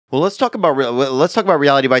Well, let's talk about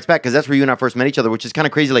Reality Bites Back, because that's where you and I first met each other, which is kind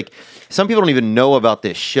of crazy. Like, some people don't even know about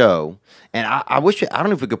this show, and I don't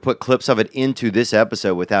know if we could put clips of it into this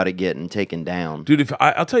episode without it getting taken down. Dude,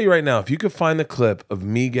 I'll tell you right now, if you could find the clip of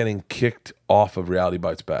me getting kicked off of Reality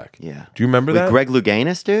Bites Back. Yeah. Do you remember that? With Greg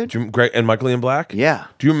Louganis, dude? Greg and Michael Ian Black? Yeah.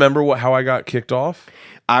 Do you remember how I got kicked off?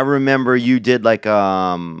 I remember you did like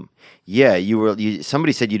somebody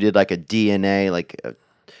said you did like a DNA, like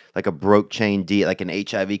a broke chain like an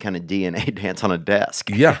HIV kind of DNA dance on a desk.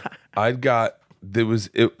 Yeah.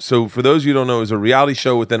 So for those of you who don't know, it was a reality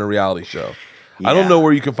show within a reality show. Yeah. I don't know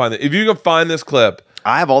where you can find it. If you can find this clip,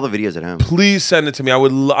 I have all the videos at home. Please send it to me. I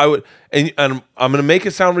would, and I'm going to make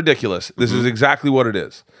it sound ridiculous. This is exactly what it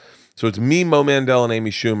is. So it's me, Mo Mandel, and Amy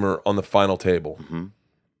Schumer on the final table.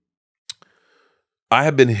 I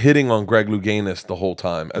have been hitting on Greg Louganis the whole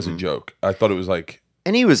time as a joke. I thought it was like...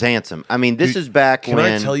 And he was handsome. I mean, this is back when... Can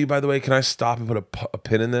I tell you, by the way, can I stop and put a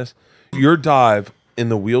pin in this? Your dive in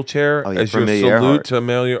the wheelchair as your salute to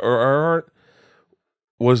Amelia Earhart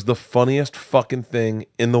was the funniest fucking thing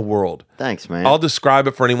in the world. Thanks, man. I'll describe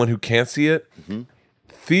it for anyone who can't see it.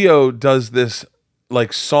 Theo does this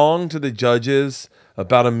like song to the judges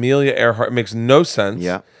about Amelia Earhart. It makes no sense.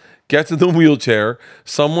 Yeah. Gets in the wheelchair.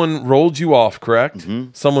 Someone rolled you off, correct?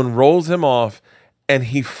 Someone rolls him off, and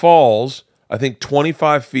he falls, I think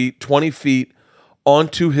 25 feet, 20 feet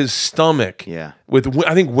onto his stomach. Yeah. With,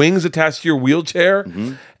 I think, wings attached to your wheelchair,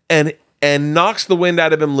 and knocks the wind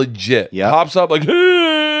out of him legit. Yeah. Pops up like,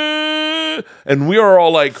 and we are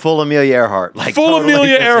all like... Full Amelia Earhart. Like, full totally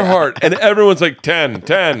Amelia Earhart. And everyone's like, 10,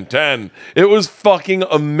 10, 10. It was fucking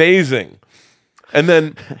amazing. And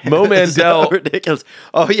then Mo Mandel, so ridiculous.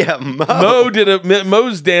 Oh yeah, Mo did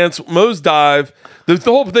Mo's dance, Mo's dive. The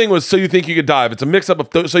whole thing was so you think you could dive. It's a mix up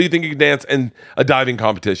of so you think you could dance and a diving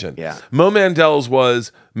competition. Yeah. Mo Mandel's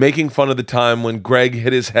was making fun of the time when Greg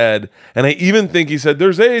hit his head, and I even think he said,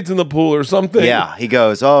 "There's AIDS in the pool" or something. Yeah, he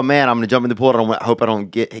goes, "Oh man, I'm gonna jump in the pool. I hope I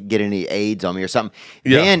don't get any AIDS on me or something."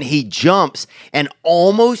 Yeah. Then he jumps and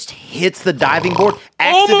almost hits the diving board.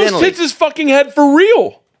 Accidentally. Almost hits his fucking head for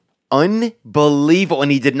real. Unbelievable. And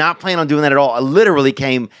he did not plan on doing that at all. I literally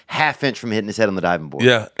came half-inch from hitting his head on the diving board.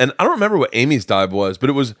 Yeah, and I don't remember what Amy's dive was, but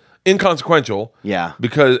it was inconsequential. Yeah.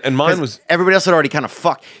 And mine was... Everybody else had already kind of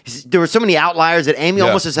fucked. There were so many outliers that Amy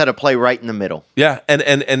almost just had to play right in the middle. Yeah,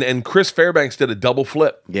 and Chris Fairbanks did a double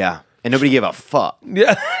flip. Yeah, and nobody gave a fuck.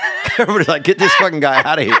 Yeah. Everybody's like, get this fucking guy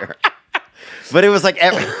out of here. But it was like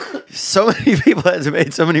so many people had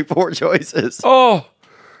made so many poor choices. Oh,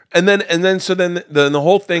 and then the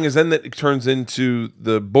whole thing is then that it turns into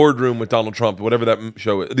the boardroom with Donald Trump, whatever that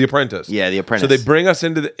show is, The Apprentice. Yeah, The Apprentice. So they bring us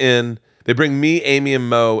into the inn. They bring me, Amy, and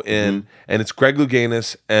Mo in, and it's Greg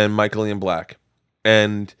Louganis and Michael Ian Black.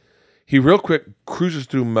 And he real quick cruises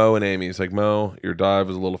through Mo and Amy. He's like, "Mo, your dive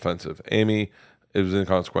was a little offensive. Amy, it was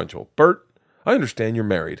inconsequential. Bert, I understand you're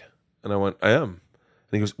married." And I went, "I am." And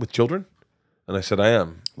he goes, "With children?" And I said, "I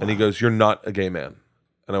am." Wow. And he goes, "You're not a gay man."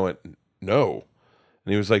 And I went, "No."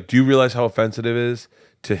 And he was like, "Do you realize how offensive it is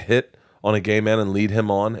to hit on a gay man and lead him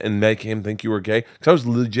on and make him think you were gay?" Because I was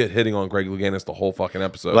legit hitting on Greg Louganis the whole fucking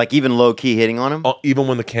episode. Like even low-key hitting on him? Even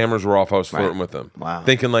when the cameras were off, I was flirting with him. Wow.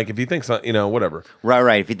 Thinking like, if he thinks, whatever.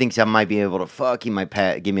 Right. If he thinks I might be able to fuck, he might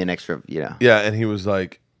give me an extra, Yeah, and he was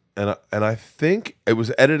like, and I think it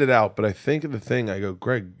was edited out, but I think of the thing, I go,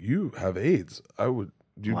 "Greg, you have AIDS. You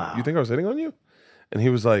think I was hitting on you?" And he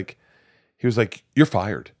was like, "You're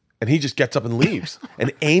fired." And he just gets up and leaves.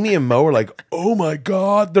 And Amy and Mo are like, "Oh my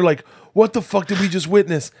God." They're like, "What the fuck did we just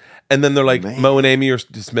witness?" And then they're like, "Man." Mo and Amy are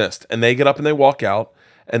dismissed. And they get up and they walk out.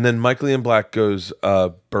 And then Michael Ian Black goes,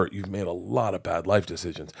 "Bert, you've made a lot of bad life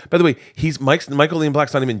decisions." By the way, Michael Ian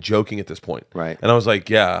Black's not even joking at this point. Right. And I was like,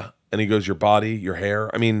 "Yeah." And he goes, "Your body, your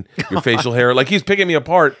hair, your facial hair." Like he's picking me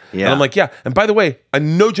apart. Yeah. And I'm like, "Yeah." And by the way,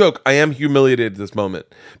 no joke, I am humiliated at this moment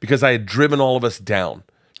because I had driven all of us down.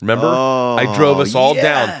 Remember? I drove us all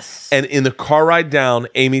down. And in the car ride down,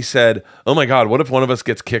 Amy said, "Oh my God, what if one of us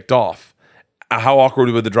gets kicked off? How awkward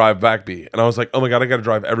would the drive back be?" And I was like, "Oh my God, I got to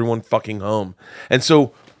drive everyone fucking home." And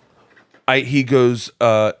so he goes,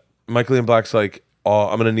 Michael Ian Black's like, "Oh,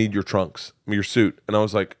 I'm going to need your trunks, your suit." And I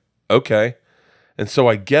was like, "Okay." And so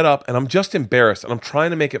I get up and I'm just embarrassed and I'm trying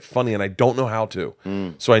to make it funny and I don't know how to.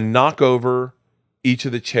 So I knock over each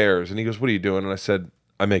of the chairs and he goes, "What are you doing?" And I said,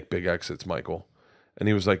 "I make big exits, Michael." And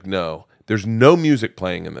he was like, "No, there's no music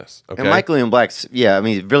playing in this." Okay. And Michael Ian Black's,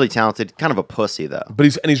 he's really talented, kind of a pussy though. But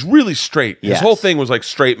he's really straight. His whole thing was like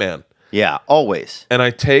straight man. Yeah, always. And I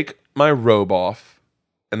take my robe off,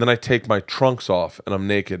 and then I take my trunks off, and I'm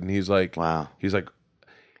naked. And he's like, "Wow." He's like,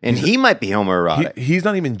 and he might be homoerotic. He's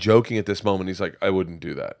not even joking at this moment. He's like, "I wouldn't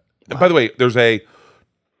do that." Wow. And by the way, there's a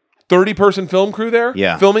 30-person film crew there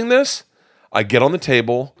Yeah. filming this. I get on the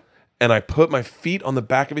table and I put my feet on the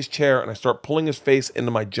back of his chair and I start pulling his face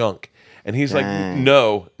into my junk. And he's like,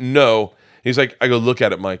 no. He's like, I go, look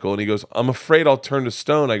at it, Michael. And he goes, I'm afraid I'll turn to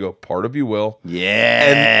stone. I go, part of you will.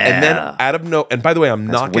 Yeah. And then out of no, and by the way, I'm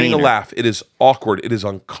not getting a laugh. It is awkward. It is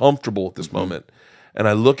uncomfortable at this moment. And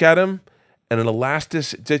I look at him, and in a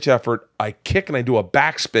last-ditch effort, I kick and I do a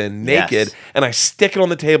backspin naked, and I stick it on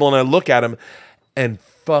the table, and I look at him, and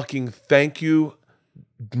fucking thank you,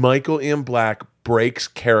 Michael Ian Black breaks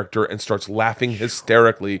character and starts laughing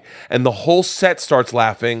hysterically, and the whole set starts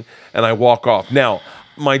laughing, and I walk off. Now,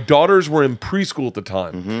 my daughters were in preschool at the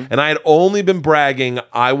time, and I had only been bragging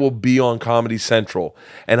I will be on Comedy Central.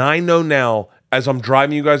 And I know now, as I'm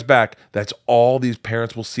driving you guys back, that's all these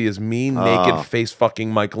parents will see is me naked face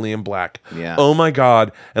fucking Michael Ian Black. Yeah. Oh my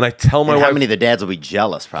God. And I tell my wife. How many of the dads will be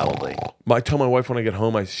jealous, probably? I tell my wife when I get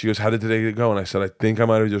home, she goes, how did today go? And I said, I think I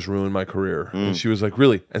might have just ruined my career. And she was like,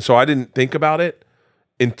 really? And so I didn't think about it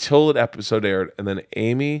until an episode aired. And then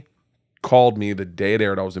Amy called me the day it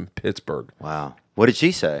aired. I was in Pittsburgh. Wow. What did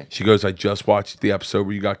she say? She goes, I just watched the episode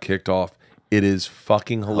where you got kicked off. It is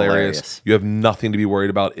fucking hilarious. You have nothing to be worried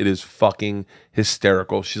about. It is fucking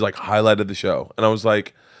hysterical. She's like, highlighted the show. And I was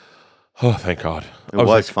like, oh, thank God. It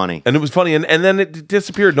was funny. And it was funny. And then it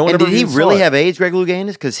disappeared. No one ever did he really have AIDS, Greg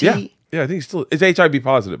Louganis? Because he... Yeah, I think he's still... It's HIV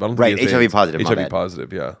positive. I don't think it's HIV AIDS. positive. HIV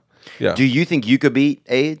positive, yeah. Do you think you could beat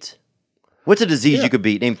AIDS? What's a disease you could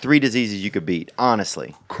beat? Name 3 diseases you could beat,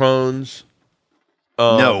 honestly. Crohn's.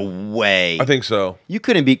 No way. I think so. You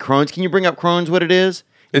couldn't beat Crohn's. Can you bring up Crohn's, what it is?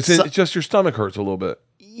 It's just your stomach hurts a little bit.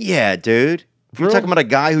 Yeah, dude. If you're talking about a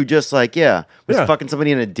guy who just was fucking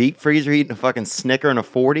somebody in a deep freezer eating a fucking Snicker and a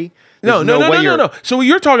 40. No. So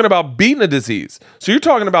you're talking about beating a disease. So you're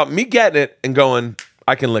talking about me getting it and going,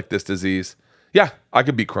 I can lick this disease. Yeah, I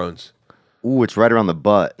could beat Crohn's. Ooh, it's right around the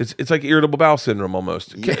butt. It's like irritable bowel syndrome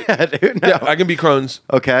almost. Yeah, dude. No. Yeah, I can beat Crohn's.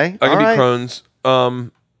 Okay. I can beat Crohn's.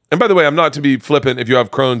 And by the way, I'm not to be flippant if you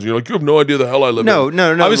have Crohn's and you're like, you have no idea the hell I live in.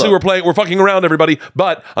 No. Obviously, we're fucking around, everybody.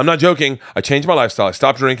 But I'm not joking. I changed my lifestyle. I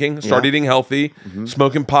stopped drinking, started eating healthy,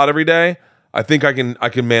 smoking pot every day. I think I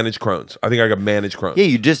can manage Crohn's. I think I can manage Crohn's. Yeah,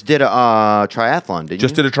 you just did a triathlon, didn't you?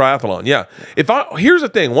 Just did a triathlon, yeah. Here's the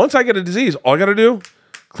thing. Once I get a disease, all I got to do,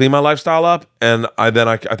 clean my lifestyle up, and I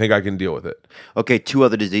think I can deal with it. Okay, 2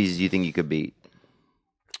 other diseases you think you could beat?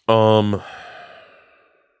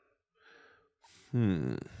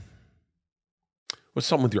 What's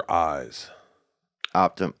something with your eyes?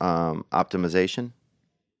 Optimization.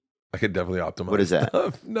 I could definitely optimize. What is that?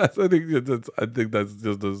 I think that's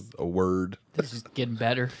just a word. This is getting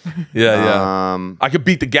better. Yeah. I could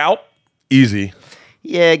beat the gout. Easy.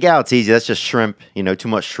 Yeah, gout's easy. That's just shrimp. Too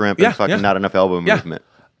much shrimp and fucking not enough elbow movement.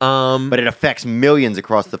 But it affects millions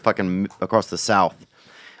across the South.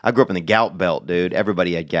 I grew up in the gout belt, dude.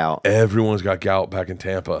 Everybody had gout. Everyone's got gout back in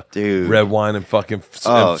Tampa, dude. Red wine and fucking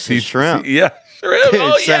shrimp. Yeah, shrimp.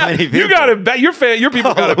 Dude, yeah. You got it bad. Your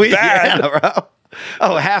people got it bad, bro.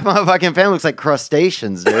 Oh, half my fucking family looks like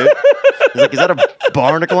crustaceans, dude. He's like, is that a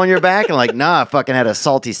barnacle on your back? And like, nah, I fucking had a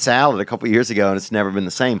salty salad a couple years ago, and it's never been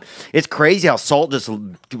the same. It's crazy how salt just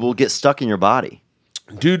will get stuck in your body,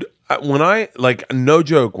 dude. When no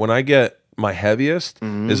joke, when I get my heaviest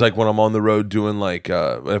is like when I'm on the road doing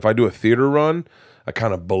if I do a theater run, I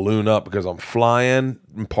kind of balloon up because I'm flying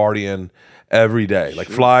and partying every day. Like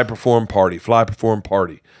fly, perform, party, fly, perform,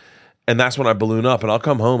 party. And that's when I balloon up, and I'll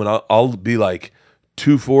come home and I'll be like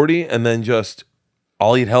 240, and then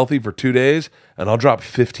I'll eat healthy for 2 days, and I'll drop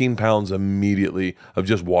 15 pounds immediately of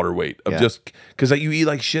just water weight. Just because you eat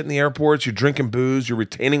like shit in the airports, you're drinking booze, you're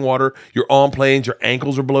retaining water, you're on planes, your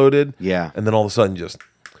ankles are bloated. Yeah. And then all of a sudden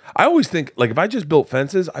I always think, if I just built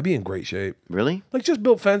fences, I'd be in great shape. Really? Just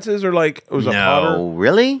built fences or it was a potter. No,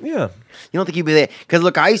 really? Yeah. You don't think you'd be there? Because,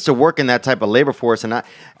 look, I used to work in that type of labor force, and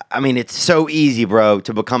I mean, it's so easy, bro,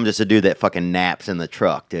 to become just a dude that fucking naps in the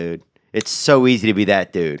truck, dude. It's so easy to be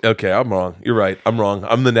that dude. Okay, I'm wrong. You're right. I'm wrong.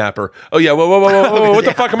 I'm the napper. Oh, yeah. Whoa. What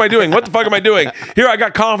the fuck am I doing? What the fuck am I doing? Here, I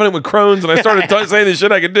got confident with Crohn's, and I started saying the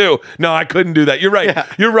shit I could do. No, I couldn't do that. You're right.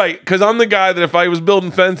 Yeah. You're right. Because I'm the guy that if I was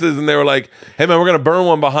building fences and they were like, hey, man, we're going to burn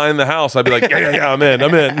one behind the house, I'd be like, yeah, I'm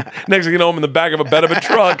in. Next thing you know, I'm in the back of a bed of a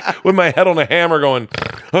truck with my head on a hammer going,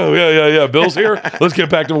 oh, yeah. Bill's here. Let's get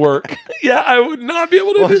back to work. Yeah, I would not be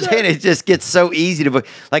able to do that. It just gets so easy to,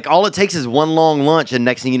 all it takes is one long lunch, and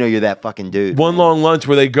next thing you know, you're that fucking dude. One long lunch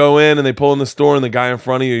where they go in and they pull in the store, and the guy in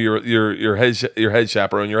front of you, your head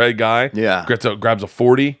chaperone, your head guy, grabs a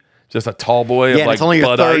 40, just a tall boy. Yeah, it's only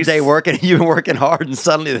your third day working. You've been working hard, and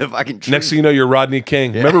suddenly the fucking next thing you know, you're Rodney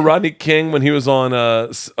King. Yeah. Remember Rodney King when he was on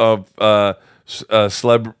celeb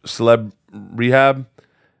rehab?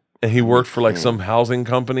 and he worked for like some housing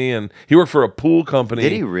company, and he worked for a pool company.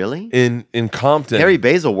 Did he really? In Compton. Harry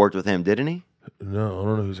Basil worked with him, didn't he? No, I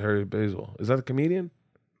don't know who's Harry Basil. Is that a comedian?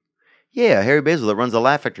 Yeah, Harry Basil that runs the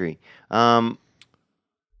Laugh Factory.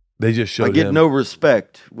 They just showed I get him. no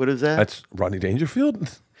respect. What is that? That's Rodney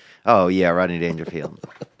Dangerfield. Oh yeah, Rodney Dangerfield.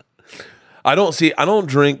 I don't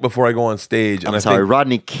drink before I go on stage. And I'm sorry,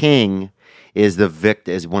 Rodney King is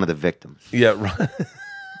one of the victims. Yeah.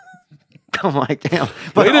 I'm like, damn.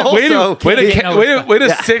 But Wait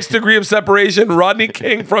a 6 degree of separation. Rodney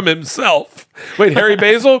King from himself. Wait, Harry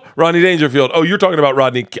Basil, Rodney Dangerfield. Oh, you're talking about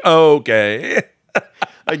Rodney. Okay.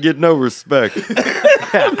 I get no respect.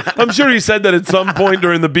 I'm sure he said that at some point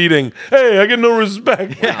during the beating. Hey, I get no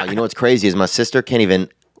respect. Wow, you know what's crazy is my sister can't even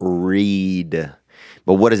read.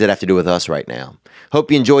 But what does it have to do with us right now?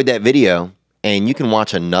 Hope you enjoyed that video, and you can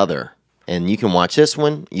watch another. And you can watch this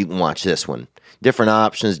one, you can watch this one. Different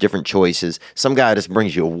options, different choices. Some guy just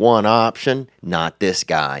brings you one option, not this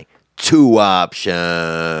guy. 2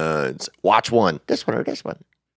 options. Watch one, this one or this one.